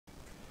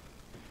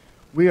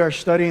We are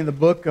studying the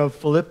book of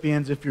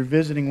Philippians. If you're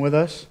visiting with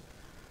us,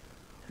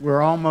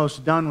 we're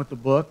almost done with the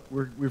book.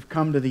 We've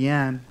come to the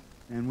end,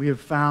 and we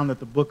have found that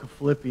the book of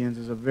Philippians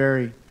is a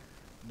very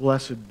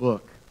blessed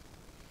book.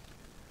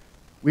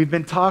 We've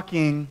been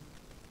talking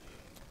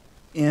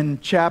in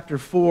chapter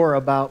 4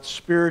 about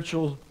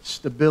spiritual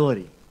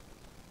stability,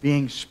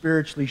 being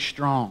spiritually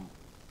strong.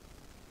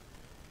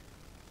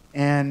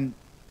 And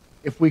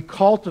if we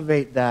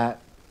cultivate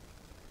that,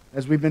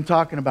 as we've been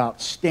talking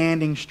about,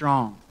 standing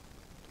strong,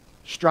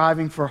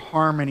 striving for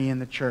harmony in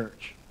the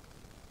church,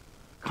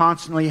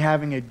 constantly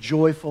having a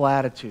joyful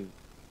attitude,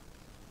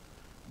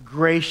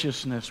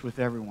 graciousness with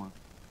everyone,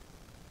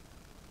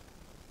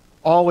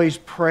 always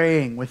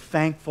praying with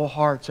thankful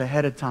hearts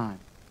ahead of time,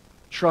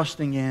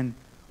 trusting in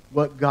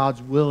what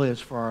God's will is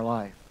for our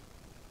life.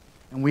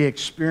 And we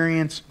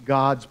experience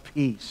God's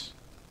peace,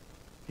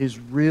 His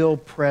real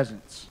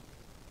presence.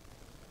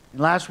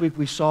 And last week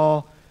we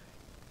saw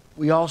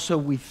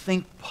we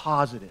think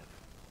positive.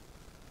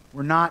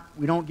 We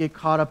don't get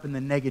caught up in the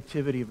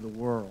negativity of the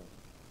world.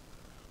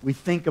 We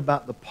think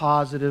about the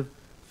positive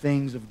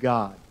things of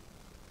God.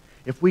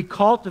 If we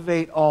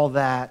cultivate all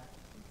that,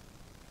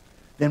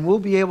 then we'll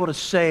be able to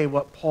say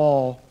what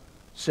Paul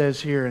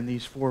says here in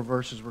these 4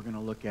 verses we're going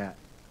to look at,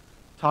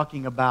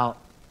 talking about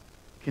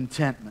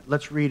contentment.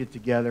 Let's read it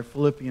together.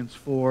 Philippians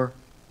 4,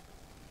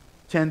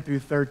 10 through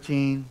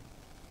 13.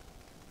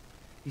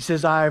 He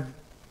says, I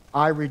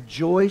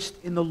rejoiced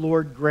in the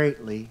Lord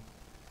greatly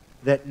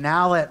that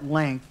now at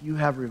length you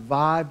have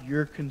revived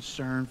your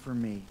concern for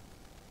me.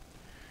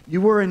 You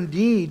were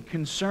indeed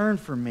concerned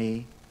for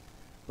me,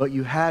 but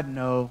you had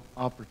no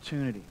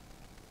opportunity.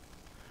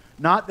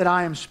 Not that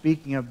I am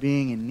speaking of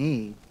being in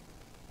need,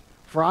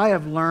 for I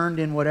have learned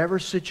in whatever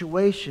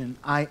situation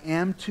I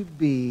am to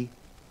be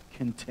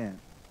content.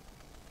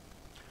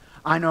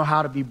 I know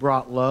how to be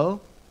brought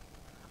low.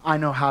 I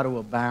know how to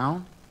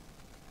abound.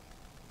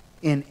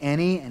 In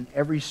any and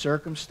every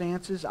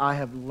circumstances, I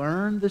have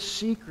learned the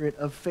secret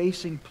of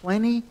facing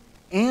plenty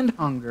and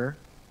hunger,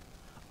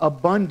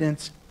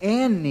 abundance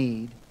and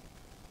need.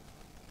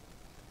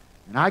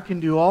 And I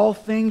can do all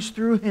things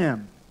through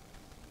Him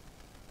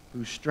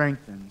who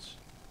strengthens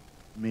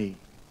me.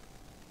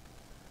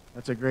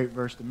 That's a great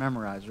verse to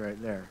memorize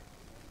right there.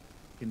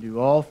 I can do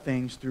all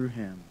things through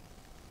Him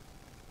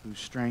who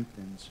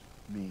strengthens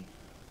me.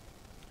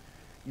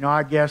 You know,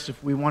 I guess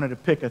if we wanted to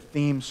pick a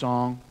theme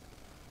song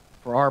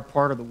for our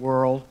part of the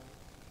world,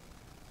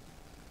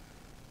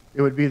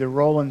 it would be the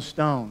Rolling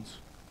Stones,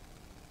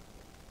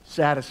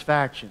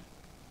 Satisfaction.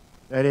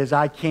 That is,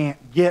 I can't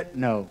get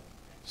no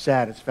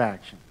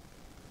satisfaction.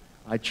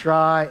 I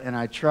try and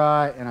I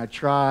try and I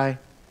try,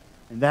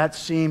 and that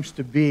seems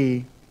to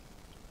be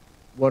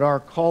what our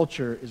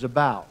culture is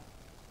about.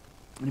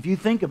 And if you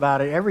think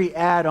about it, every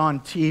ad on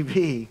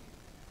TV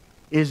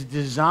is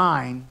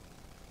designed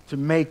to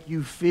make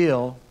you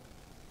feel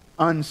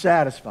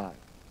unsatisfied,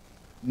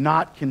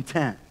 not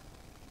content.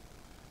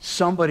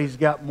 Somebody's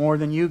got more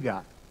than you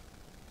got.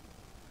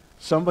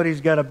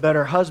 Somebody's got a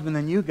better husband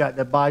than you got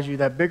that buys you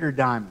that bigger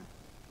diamond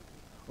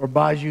or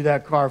buys you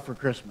that car for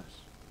Christmas.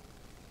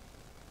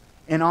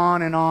 And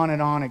on and on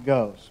and on it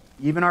goes.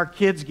 Even our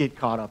kids get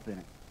caught up in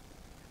it.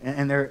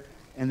 And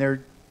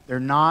they're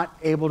not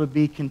able to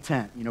be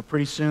content. You know,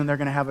 pretty soon they're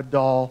going to have a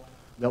doll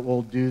that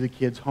will do the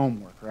kids'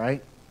 homework,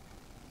 right?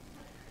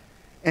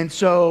 And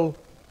so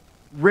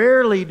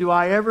rarely do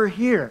I ever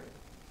hear,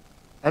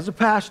 as a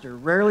pastor,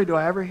 rarely do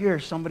I ever hear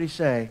somebody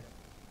say,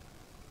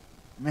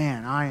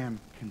 man, I am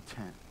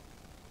content.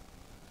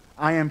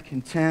 I am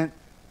content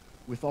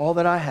with all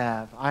that I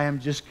have. I am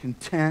just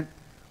content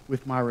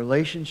with my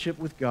relationship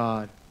with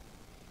God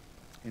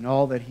and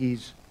all that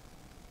He's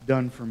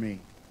done for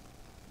me.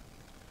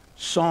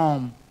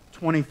 Psalm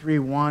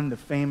 23:1, the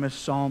famous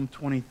Psalm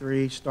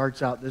 23,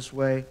 starts out this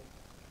way.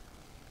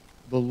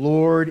 The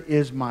Lord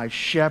is my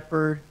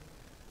shepherd,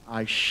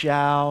 I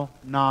shall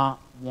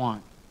not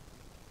want.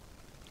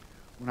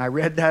 When I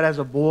read that as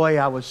a boy,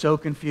 I was so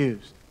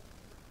confused.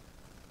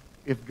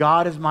 If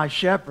God is my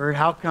shepherd,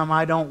 how come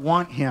I don't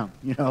want Him?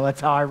 You know,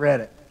 that's how I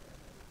read it.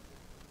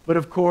 But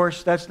of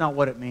course, that's not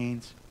what it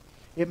means.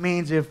 It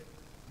means if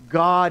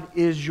God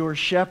is your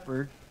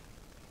shepherd,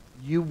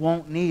 you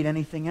won't need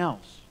anything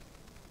else.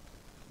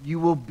 You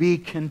will be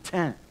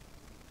content.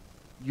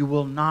 You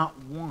will not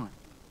want.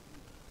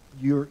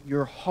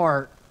 Your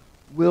heart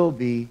will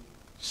be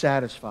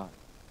satisfied.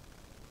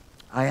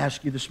 I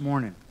ask you this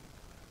morning,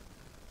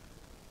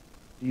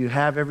 do you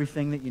have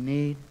everything that you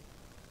need?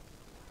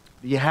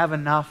 Do you have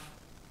enough?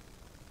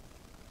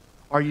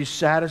 Are you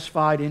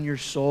satisfied in your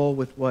soul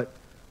with what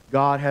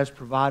God has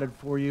provided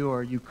for you, or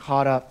are you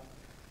caught up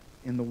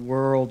in the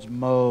world's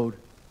mode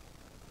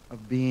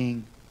of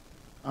being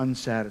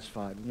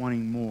unsatisfied,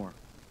 wanting more?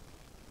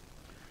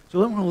 So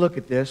let me look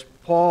at this.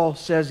 Paul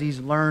says he's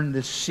learned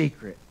this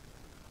secret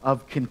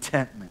of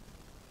contentment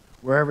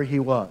wherever he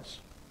was.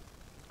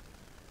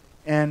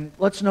 And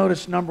let's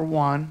notice number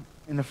 1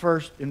 in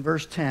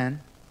verse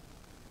 10.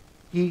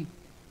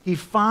 He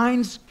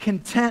finds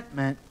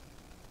contentment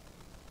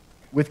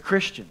with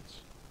Christians.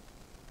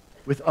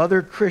 with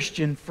other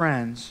Christian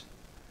friends,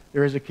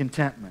 there is a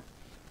contentment.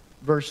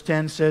 Verse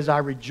 10 says, I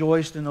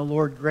rejoiced in the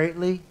Lord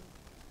greatly,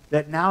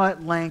 that now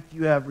at length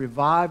you have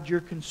revived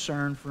your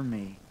concern for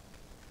me.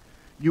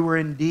 You were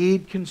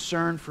indeed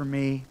concerned for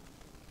me,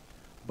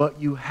 but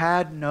you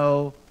had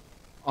no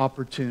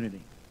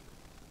opportunity.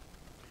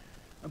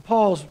 And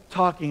Paul's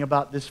talking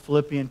about this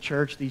Philippian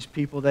church, these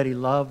people that he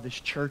loved, this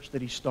church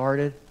that he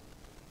started.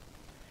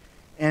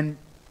 And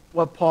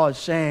what Paul is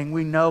saying,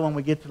 we know when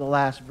we get to the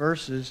last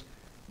verses,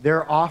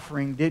 their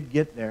offering did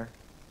get there.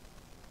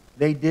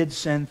 They did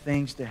send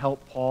things to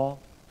help Paul,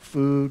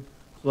 food,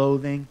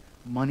 clothing,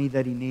 money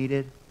that he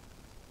needed.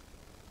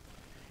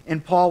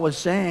 And Paul was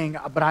saying,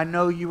 but I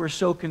know you were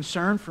so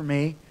concerned for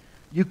me,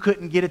 you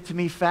couldn't get it to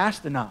me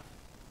fast enough.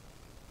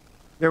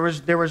 There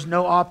was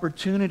no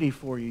opportunity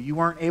for you. You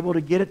weren't able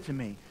to get it to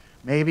me.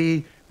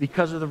 Maybe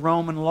because of the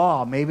Roman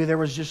law. Maybe there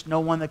was just no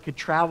one that could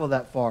travel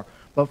that far.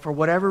 But for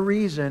whatever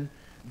reason,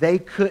 they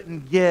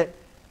couldn't get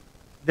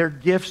their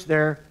gifts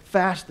there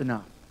fast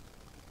enough.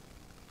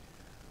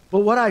 But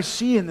what I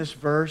see in this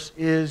verse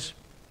is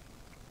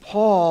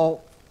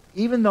Paul,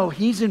 even though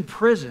he's in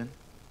prison,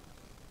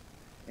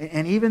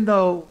 and even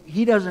though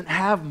he doesn't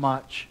have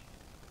much,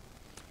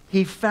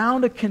 he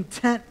found a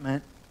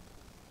contentment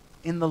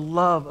in the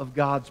love of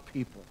God's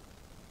people.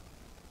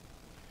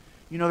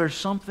 You know, there's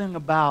something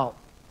about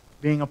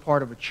being a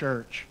part of a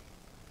church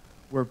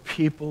where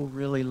people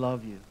really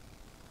love you.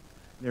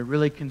 They're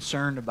really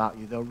concerned about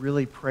you. They'll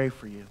really pray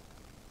for you.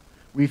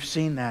 We've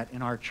seen that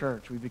in our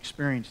church. We've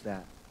experienced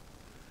that.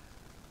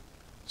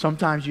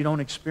 Sometimes you don't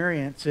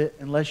experience it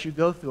unless you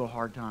go through a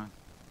hard time.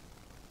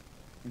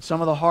 And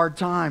some of the hard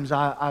times,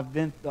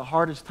 the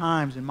hardest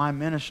times in my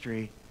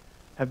ministry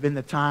have been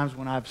the times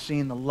when I've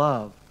seen the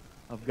love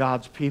of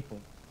God's people.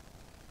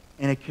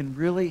 And it can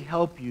really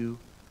help you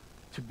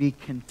to be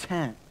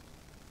content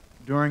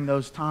during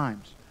those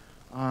times.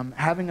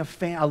 Having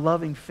a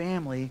loving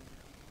family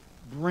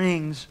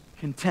brings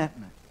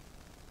contentment.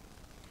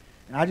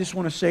 And I just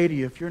want to say to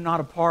you, if you're not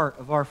a part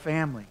of our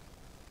family,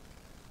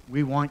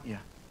 we want you.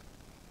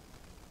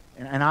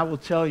 And I will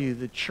tell you,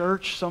 the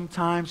church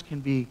sometimes can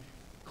be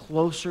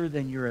closer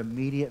than your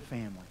immediate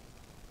family.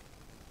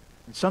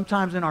 And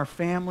sometimes in our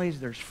families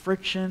there's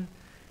friction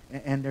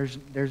and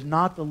there's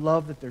not the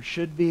love that there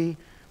should be.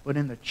 But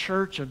in the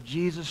church of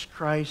Jesus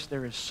Christ,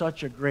 there is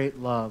such a great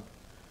love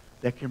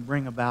that can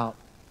bring about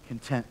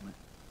contentment.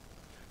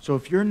 So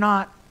if you're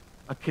not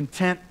a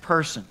content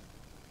person,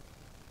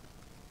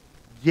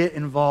 get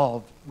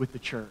involved with the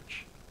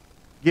church.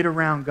 Get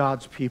around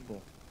God's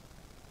people.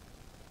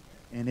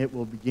 And it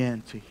will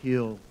begin to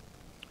heal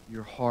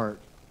your heart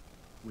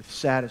with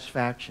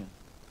satisfaction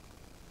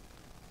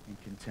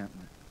and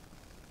contentment.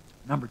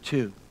 Number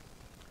 2,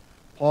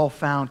 Paul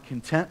found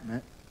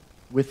contentment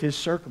with his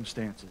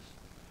circumstances.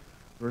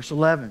 Verse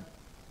 11,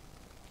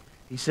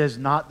 he says,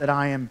 not that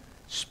I am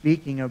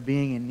speaking of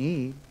being in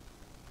need,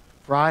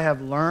 for I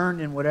have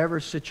learned in whatever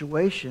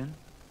situation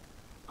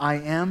I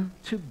am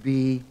to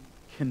be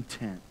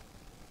content.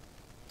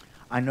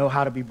 I know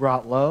how to be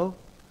brought low.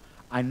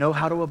 I know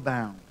how to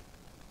abound.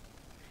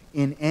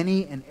 In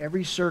any and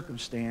every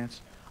circumstance,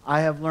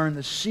 I have learned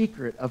the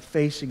secret of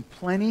facing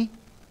plenty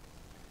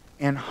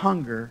and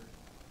hunger,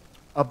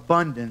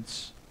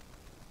 abundance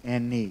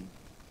and need.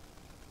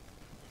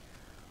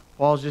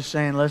 Paul's just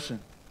saying, listen,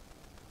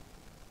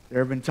 there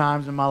have been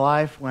times in my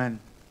life when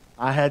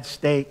I had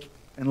steak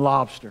and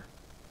lobster.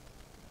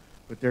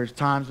 But there's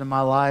times in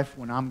my life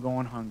when I'm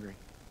going hungry.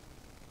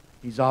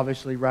 He's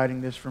obviously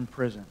writing this from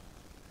prison.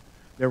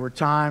 There were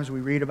times we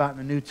read about in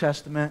the New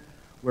Testament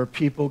where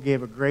people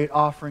gave a great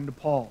offering to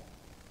Paul.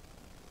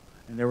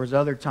 And there was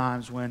other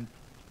times when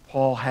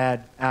Paul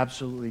had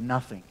absolutely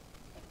nothing.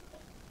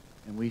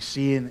 And we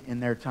see in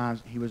their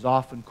times he was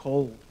often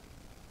cold.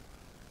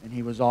 And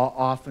he was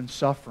often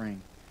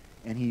suffering.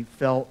 And he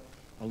felt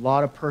a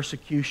lot of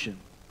persecution.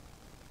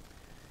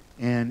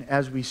 And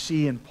as we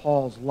see in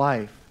Paul's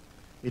life,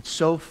 it's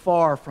so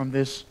far from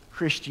this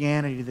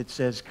Christianity that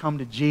says, come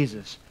to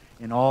Jesus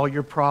and all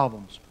your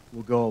problems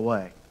will go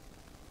away.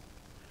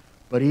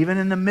 But even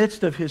in the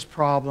midst of his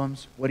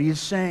problems, what he is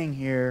saying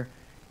here,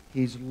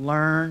 he's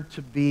learned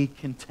to be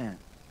content.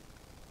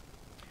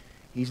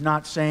 He's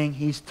not saying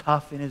he's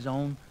tough in his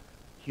own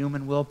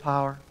human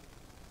willpower.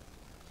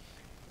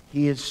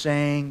 He is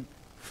saying,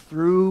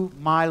 through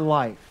my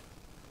life,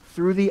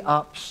 through the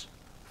ups,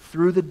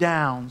 through the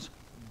downs,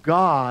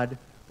 God,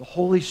 the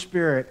Holy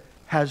Spirit,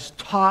 has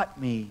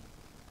taught me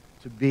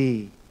to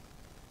be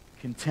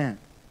content.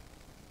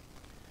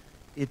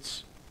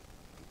 It's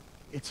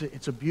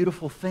a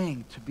beautiful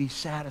thing to be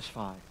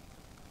satisfied.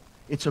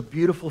 It's a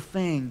beautiful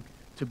thing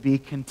to be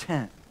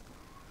content.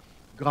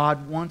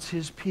 God wants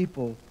His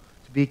people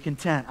to be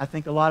content. I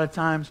think a lot of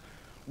times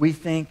we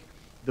think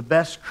the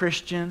best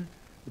Christian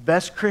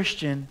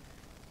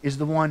is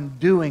the one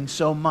doing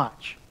so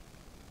much.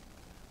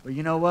 But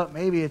you know what?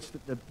 Maybe it's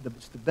the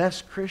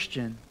best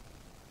Christian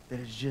that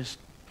is just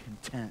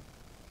content.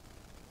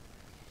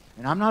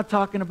 And I'm not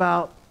talking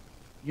about,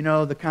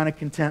 the kind of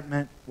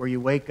contentment where you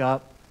wake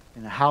up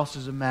and the house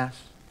is a mess,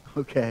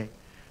 okay?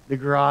 The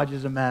garage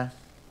is a mess,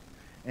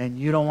 and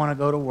you don't want to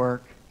go to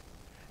work,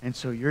 and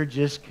so you're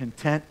just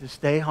content to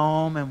stay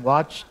home and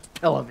watch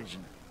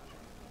television.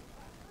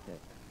 Okay.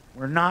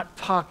 We're not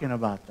talking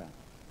about that.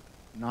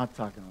 Not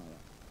talking about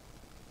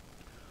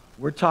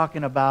that. We're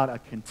talking about a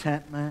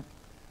contentment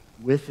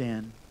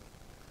within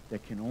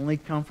that can only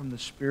come from the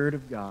Spirit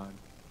of God,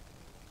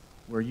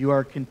 where you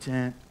are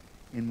content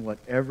in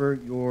whatever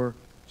your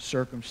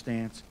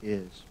circumstance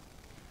is.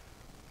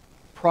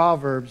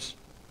 Proverbs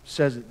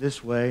says it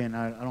this way, and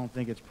I don't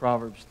think it's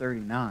Proverbs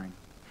 39.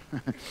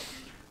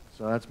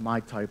 So that's my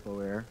typo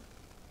error.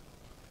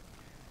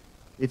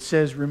 It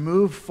says,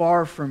 "Remove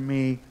far from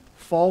me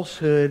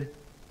falsehood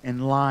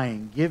and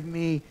lying. Give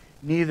me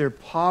neither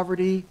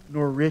poverty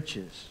nor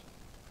riches.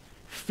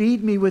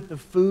 Feed me with the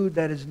food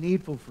that is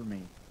needful for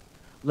me,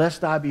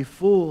 lest I be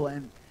full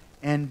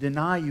and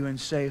deny you and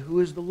say, 'Who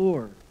is the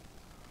Lord?'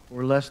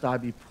 Or lest I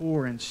be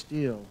poor and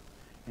steal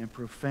and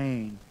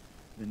profane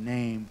the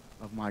name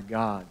of my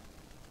God."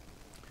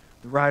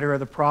 The writer of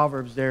the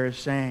Proverbs there is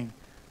saying,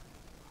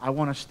 I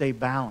want to stay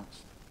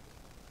balanced.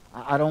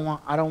 I don't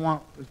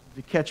want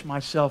to catch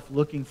myself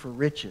looking for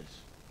riches.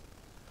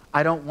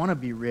 I don't want to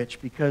be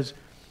rich, because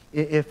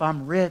if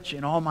I'm rich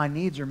and all my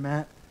needs are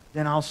met,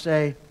 then I'll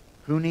say,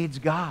 who needs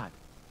God?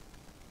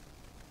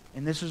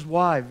 And this is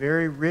why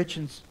very rich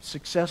and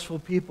successful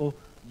people,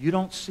 you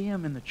don't see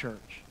them in the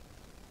church.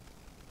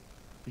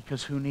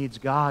 Because who needs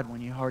God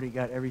when you already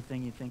got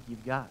everything you think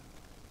you've got?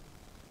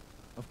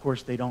 Of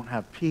course, they don't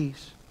have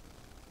peace,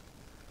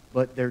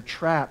 but they're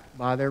trapped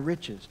by their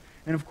riches.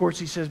 And of course,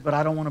 he says, but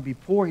I don't want to be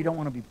poor. You don't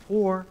want to be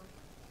poor.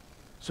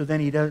 So then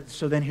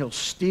he'll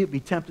steal, be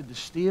tempted to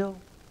steal.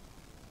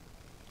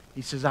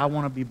 He says, I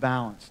want to be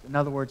balanced. In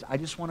other words, I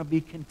just want to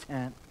be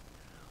content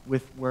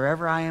with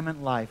wherever I am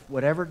in life.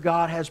 Whatever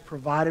God has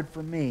provided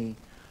for me,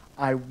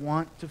 I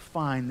want to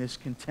find this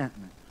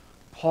contentment.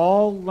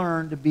 Paul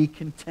learned to be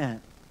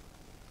content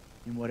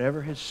in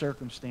whatever his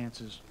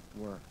circumstances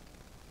were.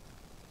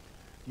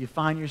 Do you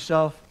find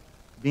yourself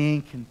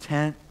being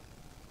content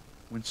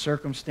when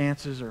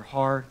circumstances are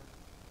hard,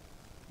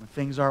 when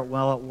things aren't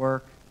well at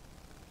work,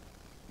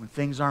 when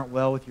things aren't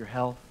well with your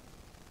health?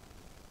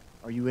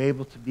 Are you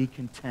able to be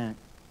content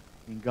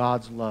in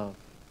God's love?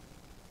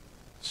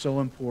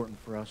 So important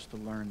for us to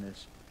learn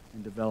this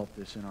and develop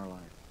this in our life.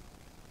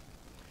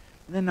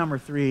 And then number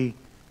 3,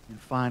 and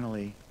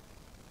finally,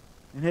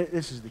 and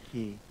this is the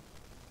key,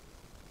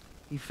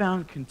 he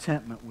found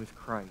contentment with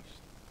Christ.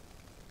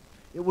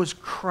 It was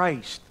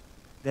Christ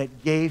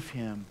that gave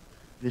him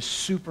this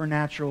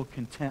supernatural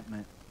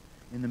contentment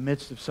in the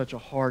midst of such a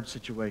hard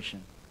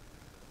situation.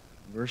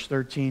 Verse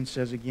 13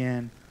 says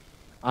again,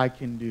 I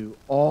can do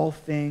all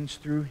things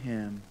through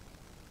him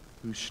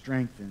who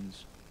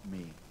strengthens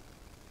me.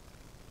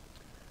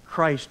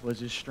 Christ was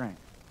his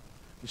strength.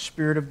 The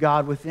Spirit of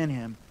God within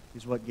him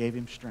is what gave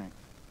him strength.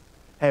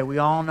 Hey, we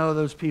all know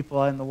those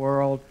people in the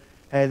world.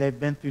 Hey, they've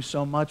been through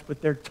so much,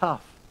 but they're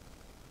tough.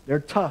 They're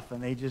tough,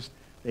 and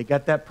they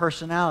got that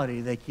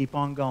personality. They keep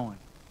on going.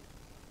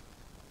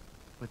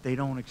 But they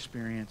don't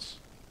experience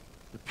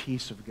the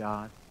peace of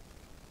God.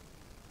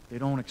 They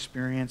don't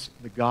experience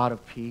the God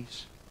of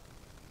peace.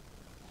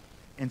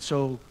 And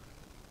so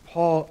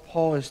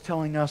Paul is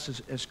telling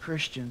us as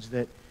Christians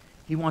that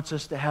he wants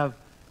us to have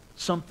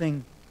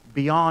something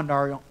beyond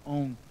our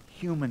own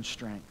human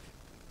strength.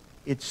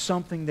 It's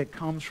something that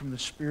comes from the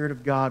Spirit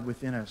of God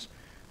within us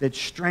that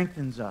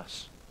strengthens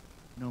us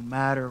no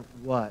matter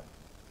what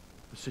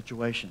the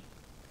situation.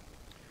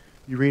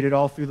 You read it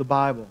all through the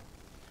Bible.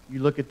 You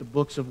look at the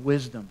books of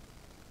wisdom,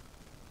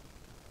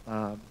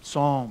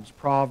 Psalms,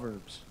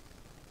 Proverbs,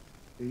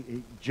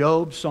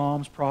 Job,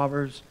 Psalms,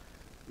 Proverbs,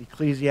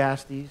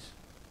 Ecclesiastes,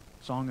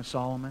 Song of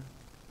Solomon.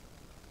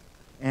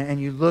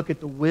 And you look at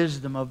the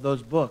wisdom of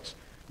those books.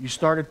 You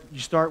start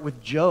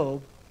with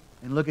Job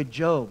and look at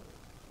Job.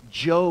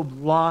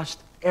 Job lost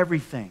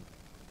everything.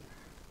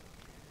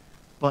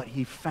 But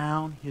he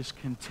found his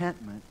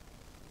contentment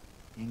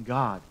in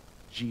God,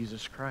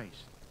 Jesus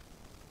Christ,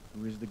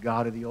 who is the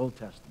God of the Old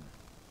Testament.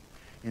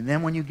 And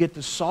then when you get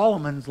to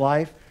Solomon's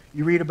life,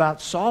 you read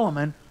about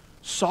Solomon.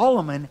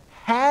 Solomon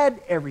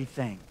had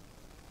everything.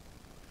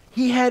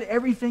 He had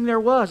everything there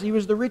was. He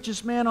was the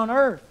richest man on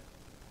earth.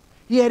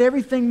 He had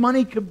everything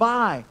money could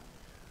buy.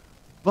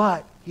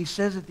 But he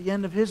says at the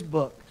end of his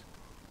book,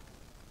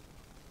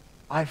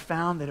 I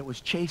found that it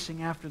was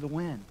chasing after the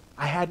wind.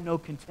 I had no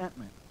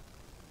contentment.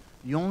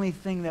 The only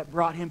thing that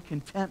brought him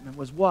contentment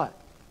was what?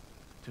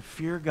 To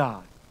fear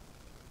God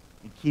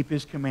and keep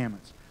his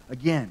commandments.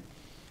 Again,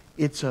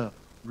 it's a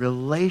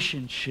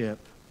relationship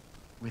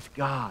with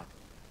God.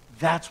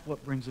 That's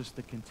what brings us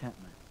the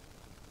contentment.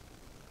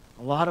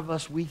 A lot of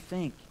us, we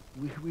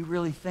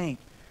really think,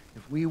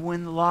 if we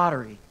win the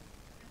lottery,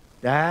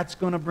 that's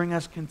going to bring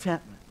us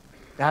contentment.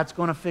 That's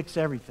going to fix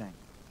everything.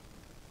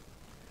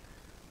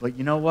 But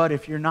you know what?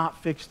 If you're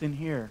not fixed in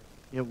here,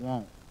 it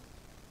won't.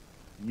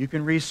 You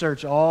can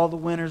research all the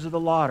winners of the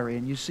lottery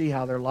and you see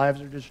how their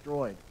lives are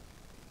destroyed.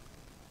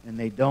 And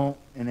they don't,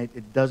 and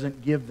it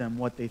doesn't give them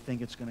what they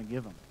think it's going to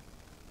give them.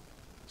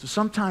 So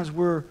sometimes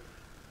we're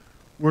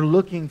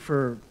looking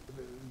for,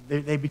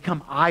 they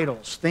become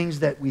idols, things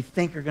that we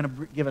think are going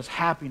to give us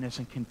happiness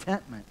and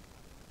contentment.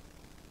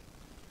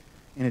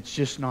 And it's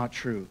just not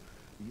true.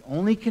 The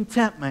only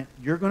contentment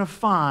you're going to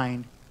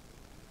find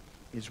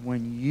is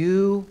when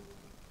you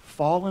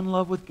fall in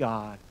love with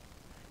God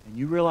and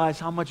you realize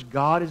how much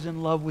God is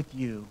in love with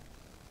you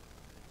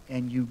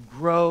and you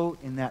grow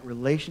in that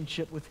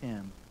relationship with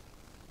Him.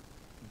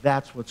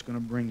 That's what's going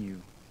to bring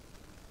you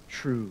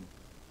true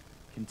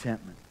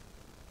contentment.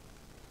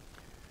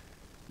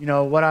 You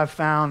know, what I've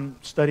found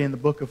studying the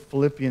book of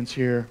Philippians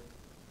here,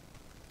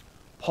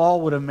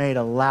 Paul would have made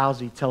a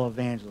lousy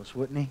televangelist,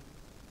 wouldn't he?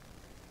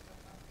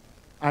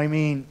 I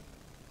mean,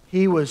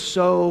 he was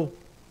so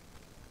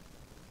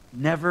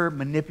never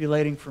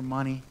manipulating for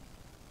money,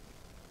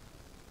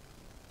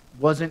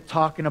 wasn't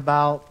talking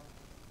about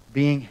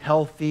being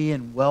healthy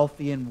and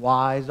wealthy and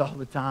wise all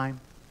the time.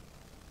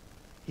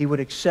 He would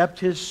accept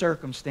his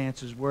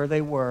circumstances where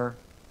they were,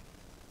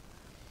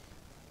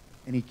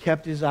 and he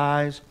kept his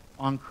eyes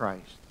on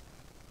Christ.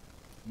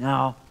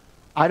 Now,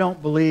 I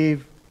don't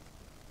believe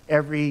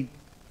every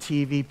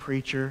TV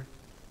preacher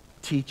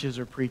teaches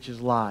or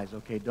preaches lies.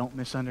 Okay, don't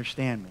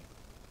misunderstand me.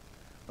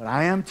 But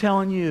I am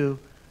telling you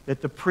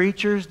that the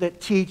preachers that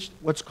teach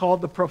what's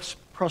called the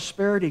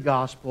prosperity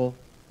gospel,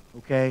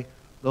 okay,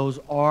 those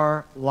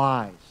are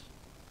lies.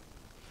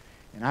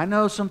 And I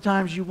know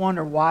sometimes you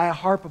wonder why I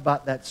harp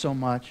about that so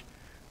much,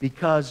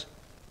 because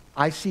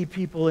I see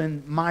people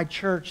in my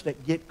church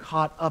that get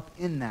caught up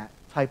in that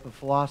type of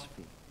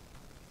philosophy.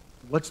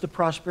 What's the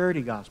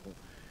prosperity gospel?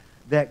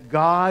 That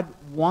God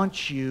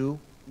wants you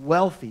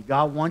wealthy.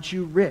 God wants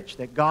you rich.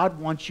 That God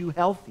wants you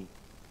healthy.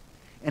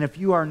 And if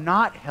you are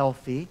not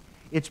healthy,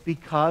 it's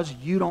because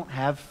you don't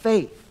have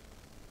faith.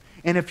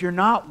 And if you're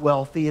not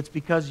wealthy, it's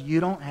because you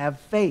don't have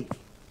faith.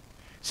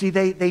 See,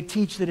 they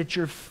teach that it's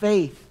your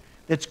faith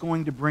that's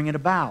going to bring it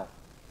about.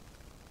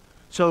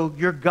 So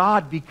your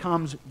God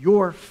becomes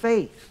your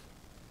faith.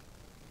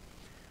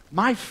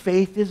 My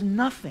faith is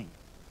nothing.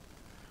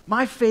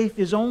 My faith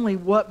is only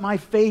what my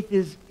faith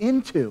is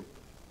into,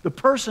 the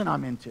person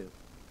I'm into.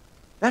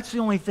 That's the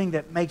only thing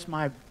that makes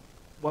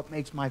what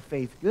makes my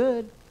faith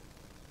good.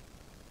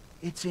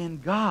 It's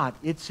in God.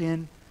 It's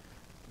in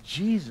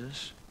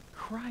Jesus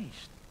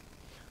Christ.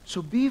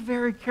 So be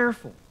very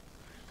careful,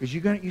 because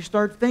you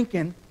start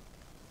thinking,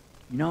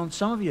 you know, and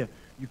some of you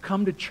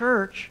come to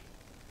church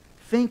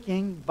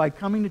thinking by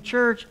coming to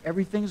church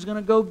everything's going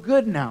to go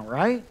good now,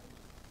 right?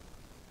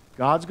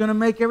 God's going to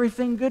make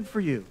everything good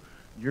for you.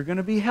 You're going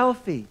to be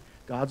healthy.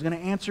 God's going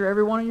to answer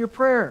every one of your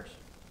prayers.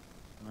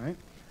 Right?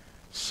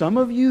 Some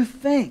of you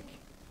think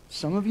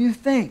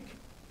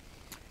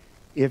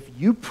if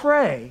you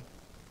pray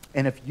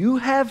and if you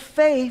have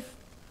faith,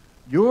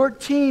 your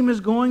team is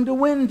going to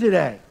win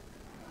today.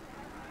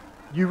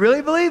 You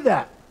really believe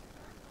that?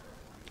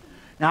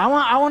 Now,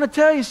 I want to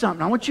tell you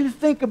something. I want you to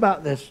think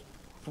about this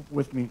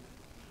with me.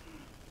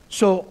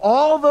 So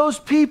all those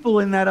people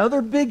in that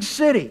other big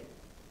city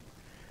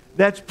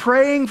that's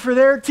praying for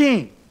their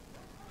team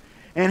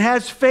and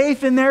has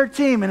faith in their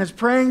team and is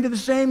praying to the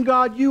same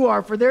God you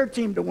are for their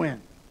team to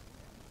win.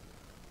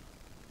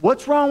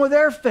 What's wrong with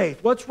their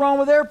faith? What's wrong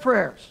with their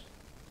prayers?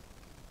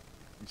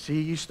 And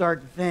see, you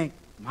start to think,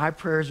 my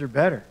prayers are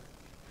better.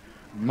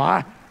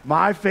 My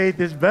faith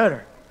is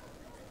better.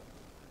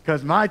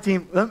 Because my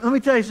team, let me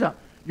tell you something.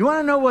 You want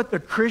to know what the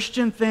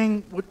Christian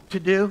thing to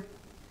do?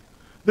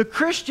 The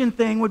Christian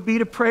thing would be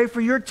to pray for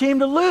your team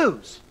to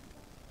lose.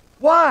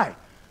 Why?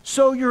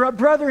 So your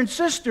brother and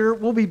sister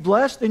will be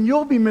blessed and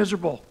you'll be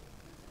miserable.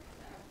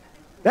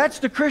 That's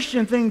the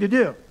Christian thing to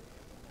do.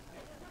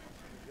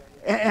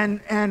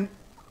 And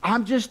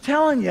I'm just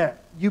telling you,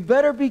 you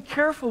better be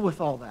careful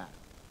with all that.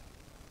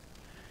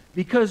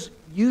 Because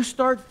you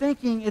start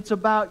thinking it's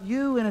about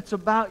you and it's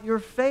about your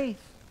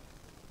faith.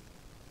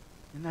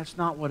 And that's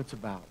not what it's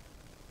about.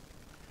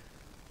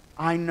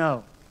 I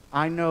know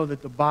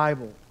that the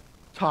Bible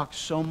talks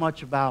so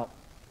much about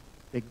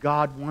that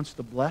God wants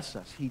to bless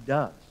us. He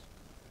does.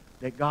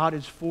 That God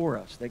is for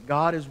us. That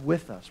God is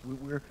with us.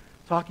 We're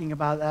talking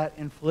about that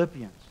in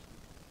Philippians.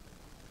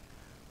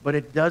 But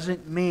it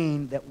doesn't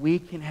mean that we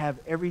can have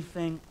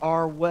everything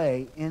our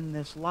way in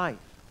this life.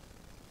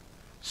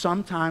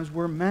 Sometimes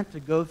we're meant to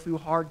go through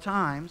hard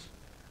times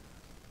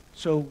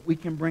so we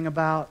can bring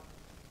about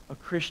a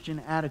Christian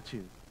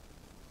attitude.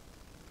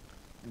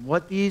 And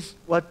what these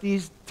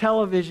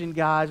television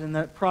guys in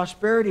the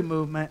prosperity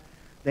movement,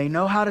 they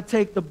know how to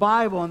take the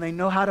Bible and they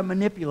know how to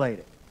manipulate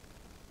it.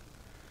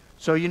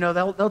 So, you know,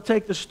 they'll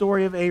take the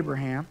story of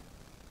Abraham.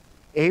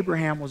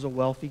 Abraham was a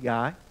wealthy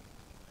guy.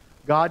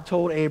 God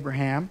told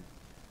Abraham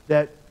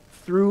that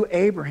through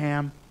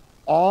Abraham,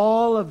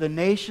 all of the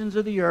nations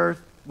of the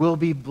earth will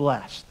be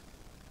blessed.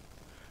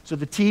 So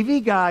the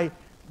TV guy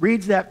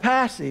reads that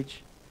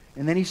passage,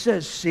 and then he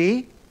says,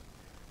 see,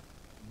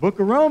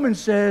 book of Romans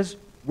says,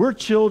 we're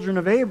children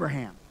of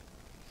Abraham.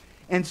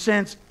 And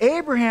since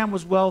Abraham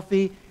was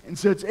wealthy, and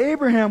since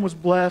Abraham was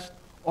blessed,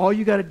 all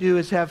you got to do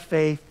is have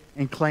faith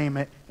and claim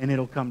it, and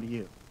it'll come to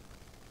you.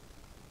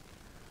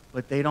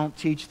 but they don't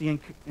teach the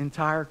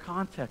entire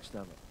context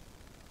of it.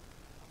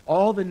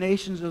 All the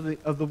nations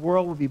of the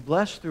world will be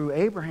blessed through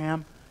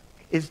Abraham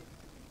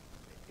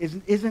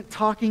isn't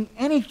talking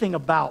anything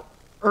about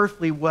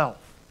earthly wealth.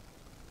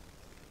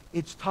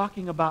 It's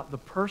talking about the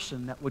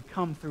person that would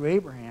come through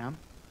Abraham,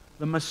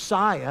 the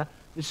Messiah,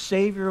 the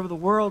Savior of the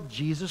world,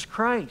 Jesus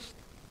Christ.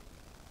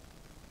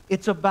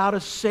 It's about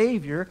a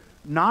Savior,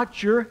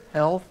 not your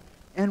health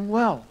and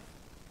wealth.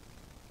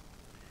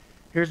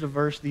 Here's a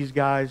verse these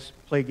guys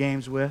play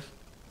games with.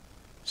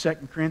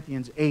 2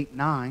 Corinthians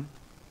 8:9.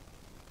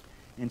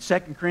 And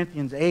 2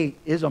 Corinthians 8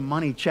 is a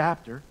money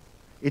chapter.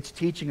 It's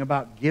teaching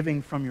about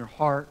giving from your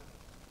heart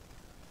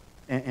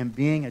and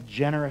being a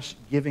generous,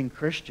 giving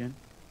Christian.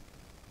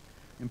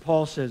 And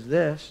Paul says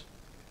this.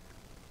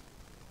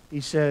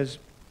 He says,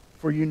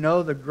 "For you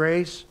know the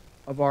grace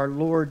of our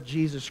Lord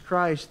Jesus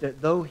Christ,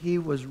 that though he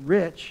was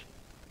rich,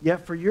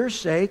 yet for your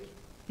sake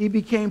he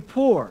became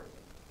poor,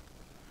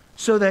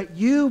 so that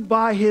you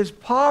by his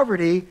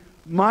poverty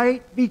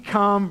might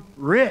become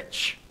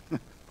rich."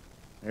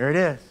 There it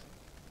is.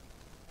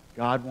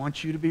 God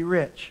wants you to be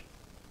rich.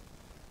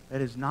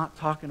 That is not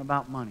talking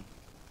about money.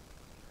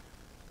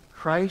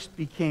 Christ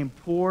became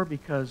poor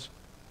because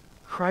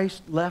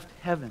Christ left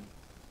heaven.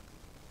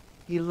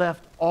 He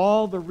left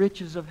all the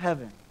riches of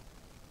heaven.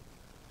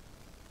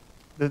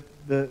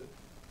 The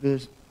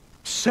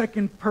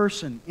second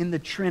person in the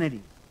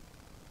Trinity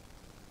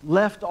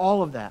left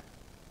all of that.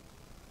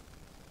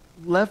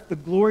 Left the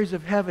glories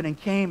of heaven and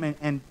came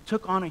and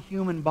took on a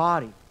human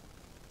body.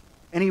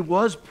 And he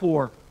was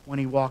poor when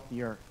he walked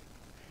the earth.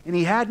 And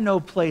he had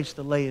no place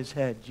to lay his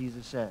head,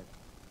 Jesus said.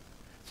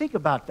 Think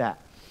about that.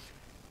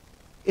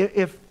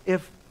 If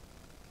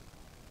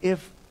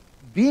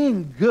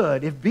being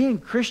good, if being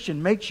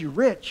Christian makes you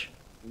rich,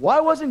 why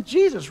wasn't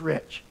Jesus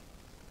rich?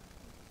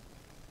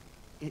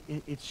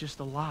 It's just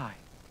a lie.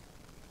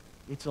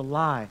 It's a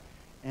lie.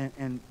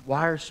 And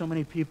why are so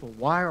many people,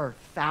 why are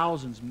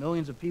thousands,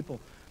 millions of people,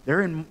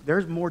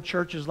 there's more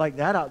churches like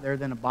that out there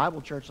than a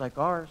Bible church like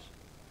ours.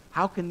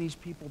 How can these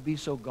people be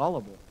so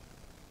gullible?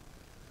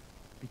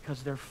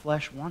 Because their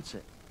flesh wants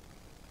it.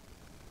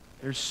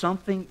 There's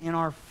something in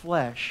our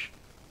flesh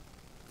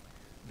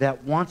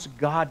that wants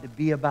God to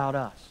be about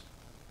us.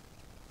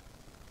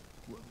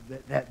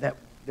 That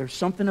there's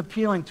something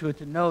appealing to it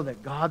to know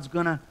that God's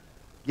going to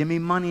give me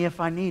money if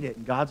I need it,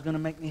 and God's going to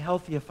make me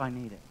healthy if I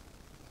need it.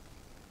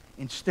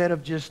 Instead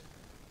of just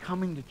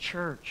coming to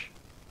church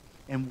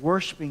and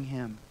worshiping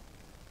Him,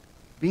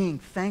 being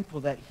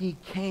thankful that He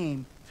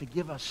came to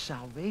give us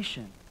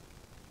salvation,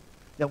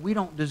 that we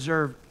don't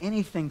deserve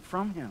anything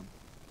from Him.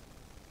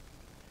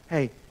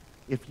 Hey,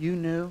 if you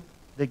knew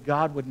that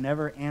God would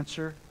never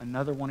answer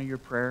another one of your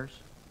prayers,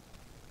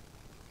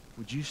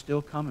 would you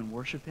still come and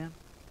worship Him?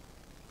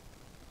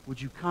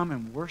 Would you come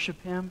and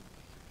worship Him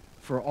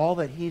for all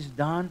that He's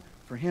done,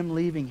 for Him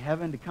leaving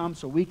heaven to come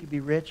so we could be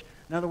rich?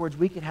 In other words,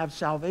 we could have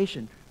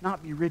salvation,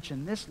 not be rich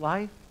in this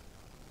life,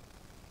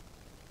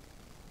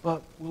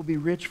 but we'll be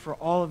rich for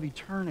all of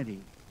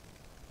eternity.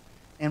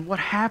 And what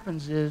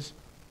happens is,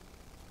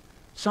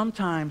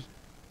 sometimes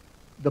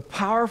the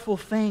powerful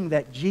thing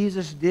that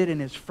Jesus did in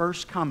His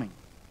first coming,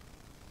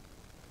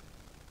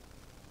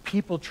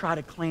 people try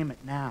to claim it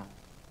now.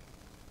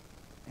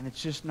 And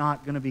it's just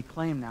not going to be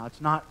claimed now.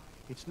 It's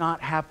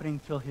not happening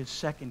till His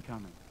second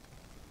coming,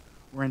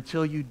 or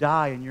until you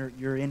die and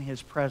you're in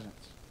His presence.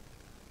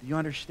 Do you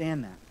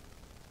understand that?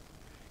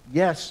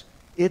 Yes,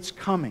 it's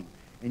coming.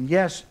 And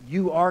yes,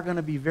 you are going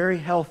to be very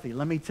healthy.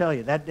 Let me tell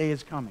you, that day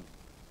is coming.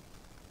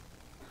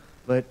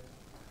 But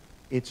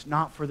it's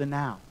not for the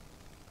now.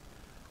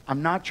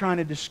 I'm not trying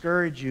to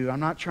discourage you.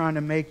 I'm not trying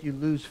to make you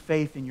lose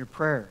faith in your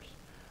prayers.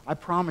 I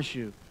promise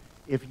you,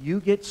 if you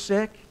get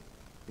sick,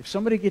 if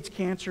somebody gets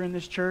cancer in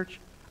this church,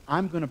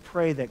 I'm going to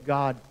pray that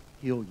God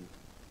heal you.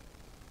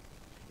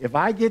 If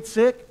I get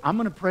sick, I'm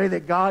going to pray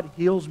that God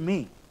heals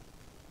me.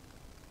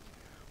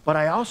 But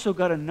I also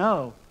got to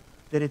know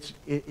that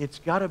it's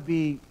got to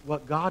be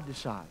what God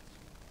decides.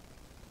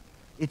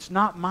 It's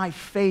not my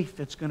faith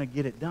that's going to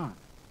get it done.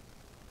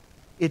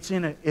 If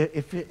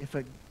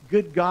a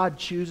good God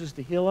chooses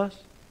to heal us,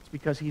 it's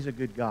because He's a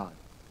good God.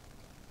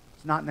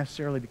 It's not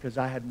necessarily because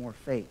I had more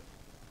faith.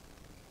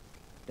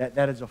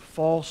 That is a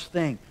false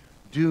thing.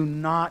 Do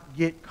not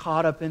get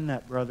caught up in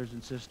that, brothers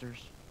and sisters.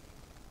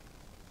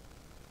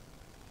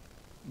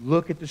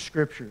 Look at the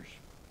Scriptures.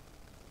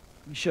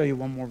 Let me show you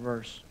one more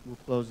verse. We'll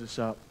close this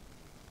up.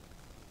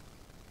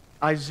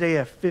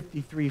 Isaiah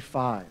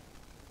 53:5.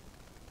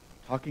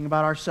 Talking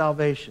about our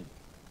salvation.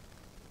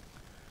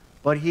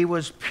 But He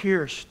was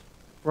pierced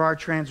for our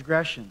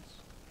transgressions.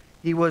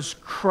 He was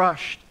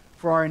crushed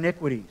for our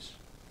iniquities.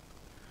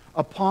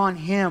 Upon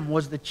Him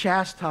was the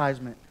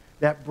chastisement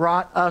that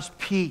brought us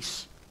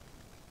peace.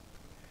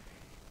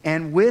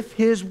 And with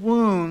His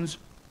wounds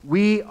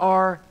we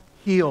are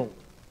healed.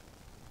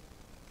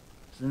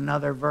 This is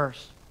another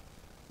verse.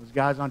 Those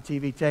guys on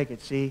TV take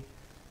it. See,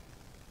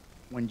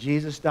 when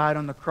Jesus died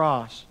on the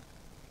cross,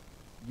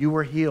 you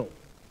were healed.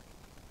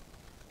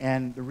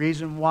 And the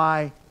reason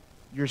why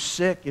you're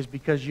sick is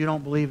because you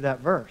don't believe that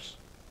verse.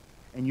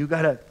 And you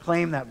got to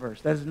claim that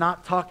verse. That is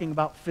not talking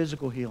about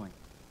physical healing.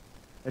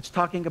 It's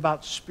talking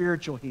about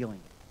spiritual healing.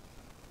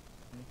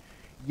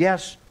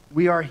 Yes,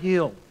 we are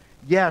healed.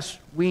 Yes,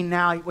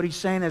 what he's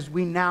saying is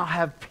we now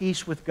have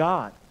peace with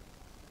God.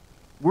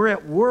 We're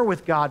at war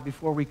with God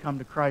before we come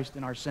to Christ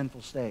in our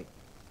sinful state.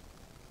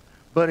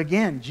 But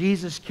again,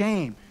 Jesus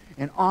came,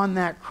 and on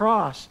that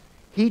cross,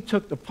 He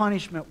took the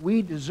punishment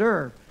we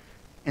deserve,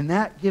 and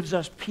that gives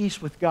us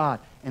peace with God.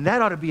 And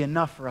that ought to be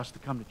enough for us to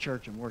come to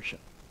church and worship.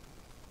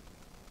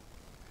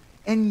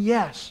 And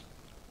yes,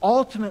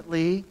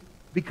 ultimately,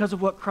 because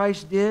of what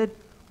Christ did,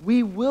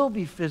 we will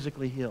be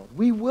physically healed.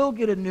 We will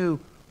get a new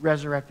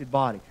resurrected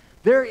body.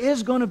 There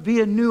is going to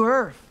be a new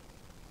earth.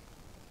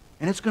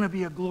 And it's going to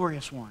be a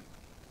glorious one.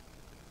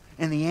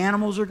 And the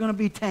animals are going to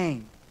be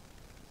tamed.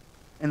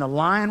 And the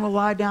lion will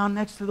lie down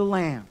next to the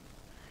lamb.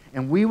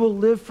 And we will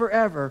live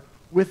forever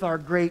with our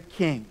great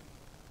King.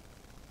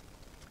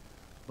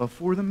 But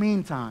for the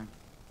meantime,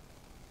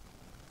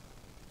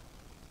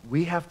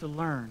 we have to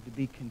learn to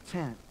be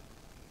content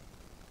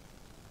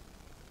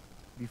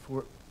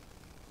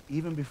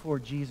even before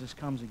Jesus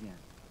comes again,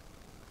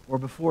 or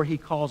before He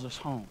calls us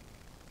home.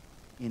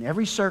 In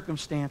every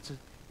circumstance,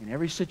 in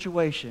every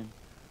situation,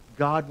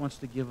 God wants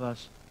to give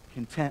us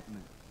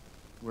contentment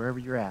wherever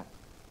you're at.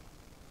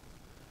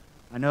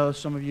 I know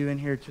some of you in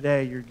here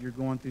today, you're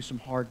going through some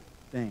hard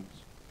things.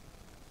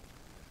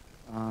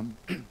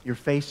 You're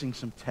facing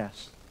some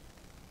tests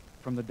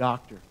from the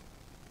doctor.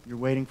 You're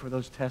waiting for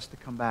those tests to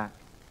come back.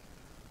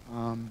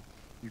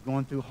 You're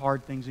going through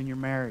hard things in your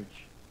marriage.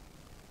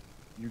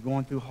 You're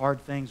going through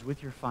hard things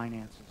with your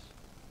finances.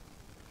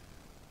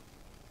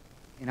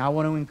 And I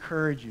want to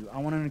encourage you. I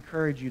want to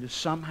encourage you to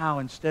somehow,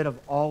 instead of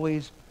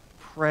always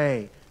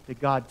pray that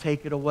God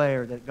take it away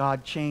or that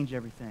God change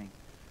everything,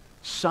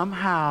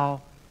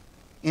 somehow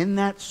in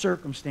that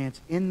circumstance,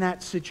 in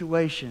that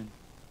situation,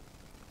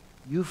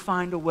 you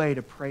find a way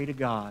to pray to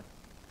God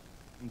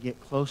and get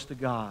close to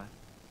God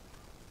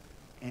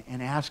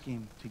and ask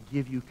Him to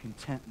give you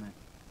contentment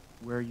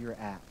where you're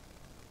at.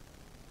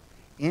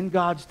 In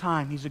God's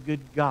time, He's a good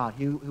God.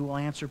 He will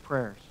answer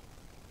prayers.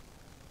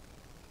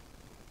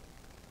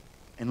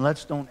 And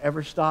let's don't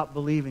ever stop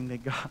believing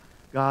that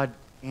God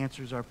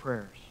answers our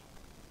prayers.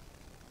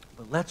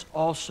 But let's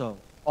also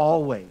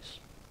always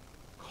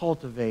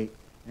cultivate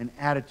an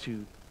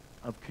attitude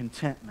of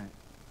contentment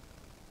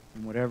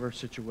in whatever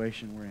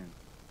situation we're in.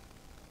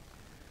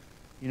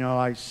 You know,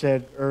 I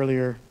said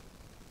earlier,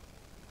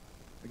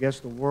 I guess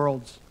the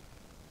world's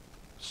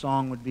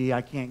song would be,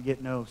 I can't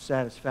get no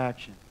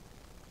satisfaction.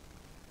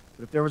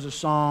 But if there was a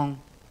song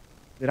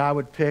that I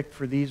would pick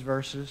for these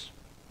verses,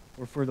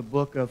 or for the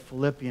book of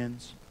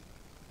Philippians,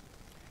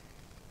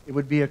 it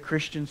would be a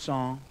Christian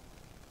song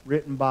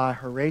written by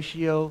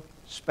Horatio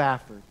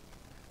Spafford.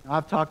 Now,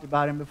 I've talked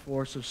about him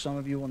before, so some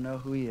of you will know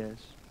who he is.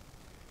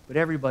 But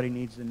everybody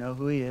needs to know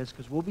who he is,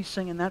 because we'll be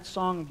singing that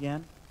song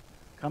again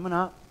coming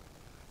up.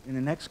 In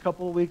the next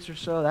couple of weeks or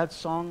so, that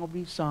song will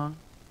be sung,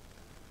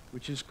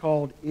 which is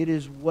called, It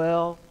Is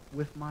Well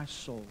With My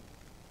Soul.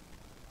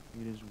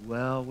 It is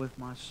well with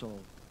my soul.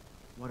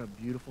 What a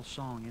beautiful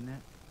song, isn't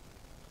it?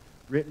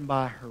 Written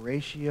by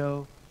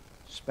Horatio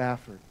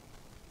Spafford.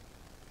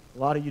 A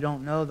lot of you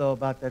don't know, though,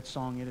 about that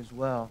song, It Is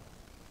Well.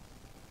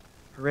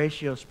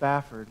 Horatio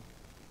Spafford,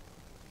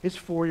 his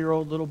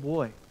 4-year-old little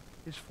boy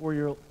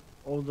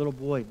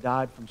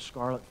died from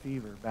scarlet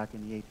fever back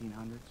in the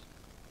 1800s.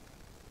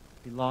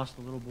 He lost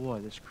a little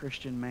boy, this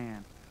Christian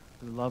man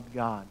who loved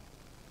God.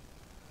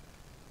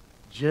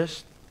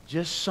 Just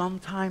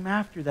sometime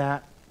after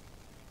that,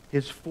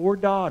 his 4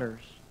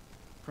 daughters,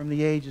 from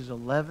the ages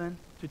 11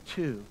 to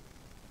 2,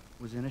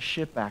 was in a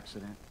ship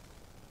accident,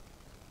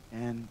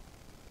 and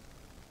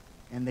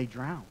they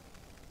drowned.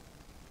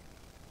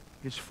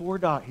 His 4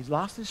 daughters, he's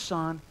lost his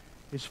son,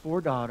 his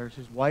 4 daughters,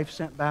 his wife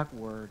sent back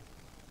word.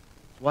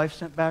 His wife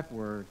sent back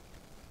word,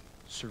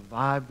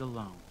 survived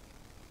alone.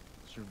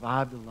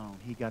 Survived alone.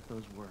 He got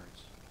those words.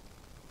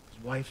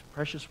 His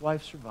precious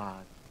wife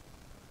survived,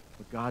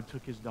 but God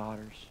took his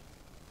daughters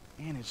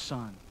and his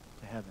son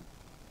to heaven.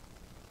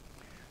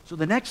 So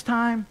the next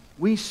time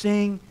we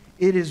sing,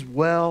 It Is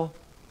Well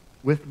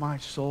With My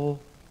Soul,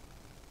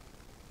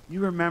 you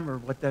remember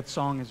what that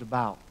song is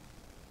about.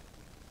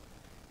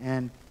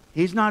 And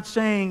he's not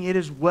saying it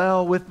is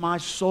well with my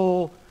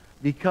soul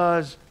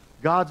because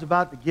God's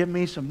about to give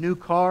me some new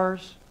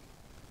cars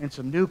and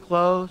some new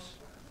clothes,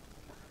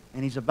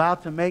 and He's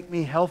about to make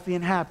me healthy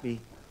and happy.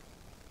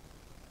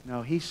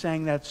 No, he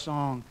sang that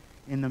song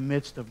in the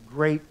midst of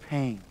great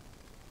pain.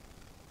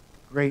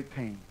 Great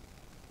pain.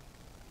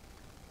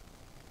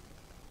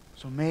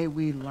 So may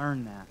we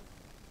learn that.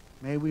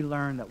 May we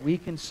learn that we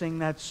can sing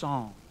that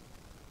song.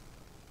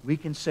 We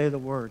can say the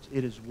words,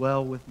 It is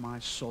well with my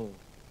soul,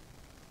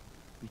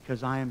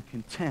 because I am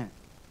content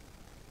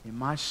in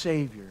my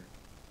Savior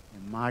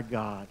and my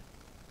God,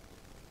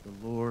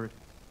 the Lord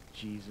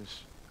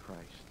Jesus Christ.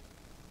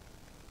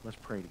 Let's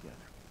pray together.